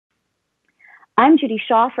I'm Judy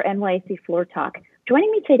Shaw for NYSE Floor Talk.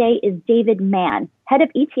 Joining me today is David Mann, head of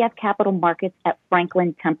ETF Capital Markets at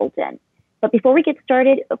Franklin Templeton. But before we get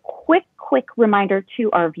started, a quick reminder to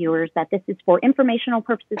our viewers that this is for informational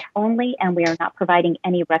purposes only, and we are not providing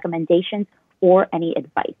any recommendations or any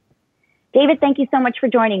advice. David, thank you so much for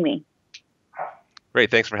joining me. Great,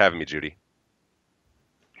 thanks for having me, Judy.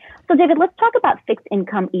 So David, let's talk about fixed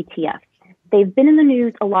income ETFs. They've been in the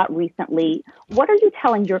news a lot recently. What are you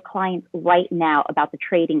telling your clients right now about the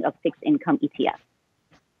trading of fixed income ETFs?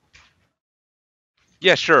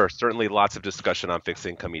 Yeah, sure. Certainly lots of discussion on fixed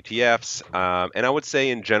income ETFs. And I would say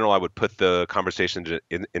in general, I would put the conversation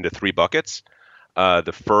into three buckets.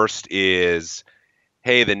 The first is,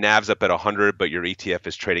 hey, the NAV's up at 100, but your ETF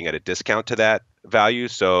is trading at a discount to that value.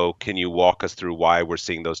 So can you walk us through why we're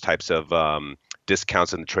seeing those types of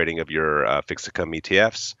discounts in the trading of your fixed income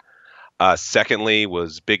ETFs? Secondly,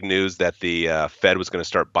 was big news that the Fed was going to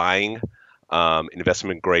start buying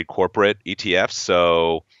investment grade corporate ETFs.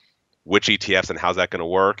 So which ETFs and how's that going to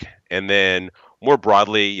work? And then more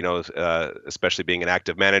broadly, especially being an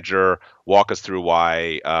active manager, walk us through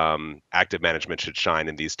why active management should shine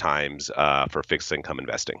in these times for fixed income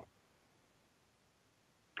investing.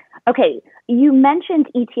 Okay, you mentioned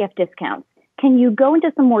ETF discounts. Can you go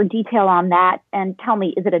into some more detail on that and tell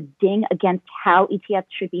me, is it a ding against how ETFs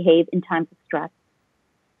should behave in times of stress?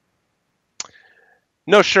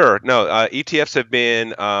 No, sure. No, ETFs have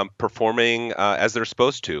been performing as they're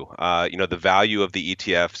supposed to. The value of the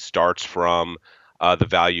ETF starts from the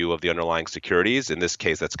value of the underlying securities. In this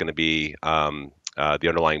case, that's going to be the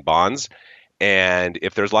underlying bonds. And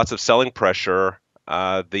if there's lots of selling pressure,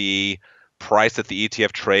 the price that the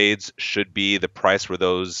ETF trades should be the price where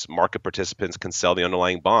those market participants can sell the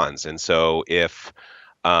underlying bonds. And so if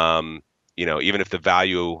even if the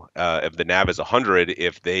value of the NAV is 100,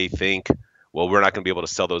 if they think, well, we're not going to be able to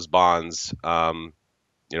sell those bonds, all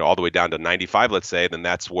the way down to 95, let's say, then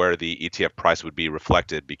that's where the ETF price would be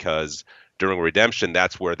reflected, because during redemption,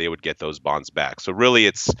 that's where they would get those bonds back. So really,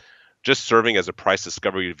 it's just serving as a price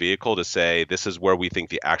discovery vehicle to say this is where we think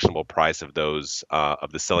the actionable price of those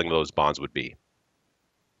of the selling of those bonds would be.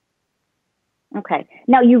 Okay.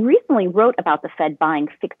 Now, you recently wrote about the Fed buying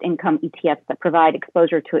fixed income ETFs that provide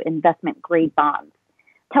exposure to investment grade bonds.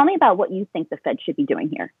 Tell me about what you think the Fed should be doing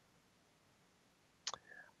here.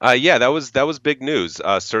 Yeah, that was big news.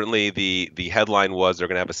 Certainly, the headline was they're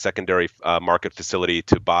going to have a secondary market facility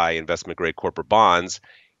to buy investment grade corporate bonds.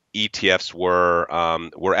 ETFs were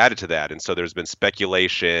added to that, and so there's been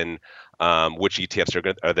speculation which ETFs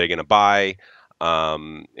are they going to buy.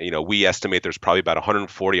 We estimate there's probably about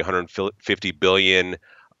 140, 150 billion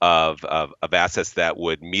of assets that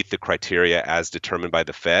would meet the criteria as determined by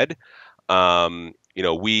the Fed.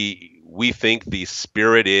 We think the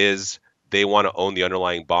spirit is they want to own the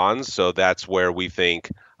underlying bonds, so that's where we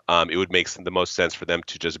think it would make the most sense for them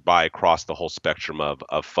to just buy across the whole spectrum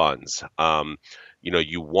of funds.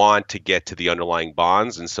 You want to get to the underlying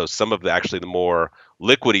bonds, and so some of the more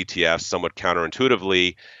liquid ETFs, somewhat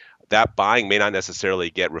counterintuitively, that buying may not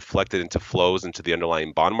necessarily get reflected into flows into the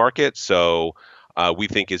underlying bond market. So we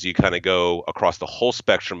think as you kind of go across the whole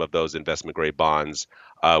spectrum of those investment grade bonds,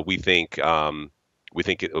 we think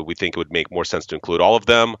it would make more sense to include all of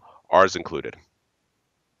them, ours included.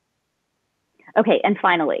 Okay, and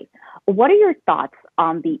finally, what are your thoughts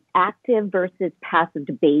on the active versus passive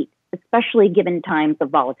debate, especially given times of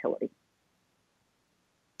volatility?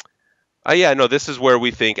 This is where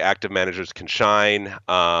we think active managers can shine,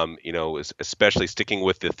 especially sticking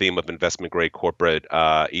with the theme of investment grade corporate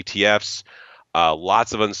ETFs.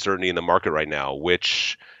 Lots of uncertainty in the market right now,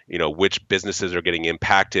 which businesses are getting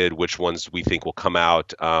impacted, which ones we think will come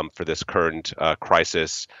out for this current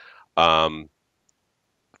crisis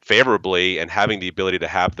favorably, and having the ability to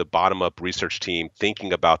have the bottom-up research team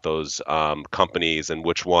thinking about those companies and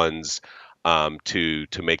which ones to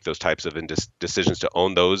make those types of decisions to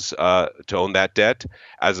own that debt,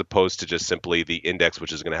 as opposed to just simply the index,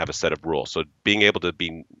 which is going to have a set of rules. So being able to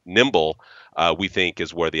be nimble, we think,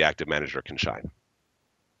 is where the active manager can shine.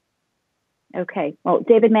 Okay. Well,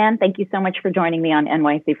 David Mann, thank you so much for joining me on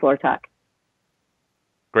NYSE Floor Talk.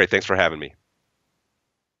 Great. Thanks for having me.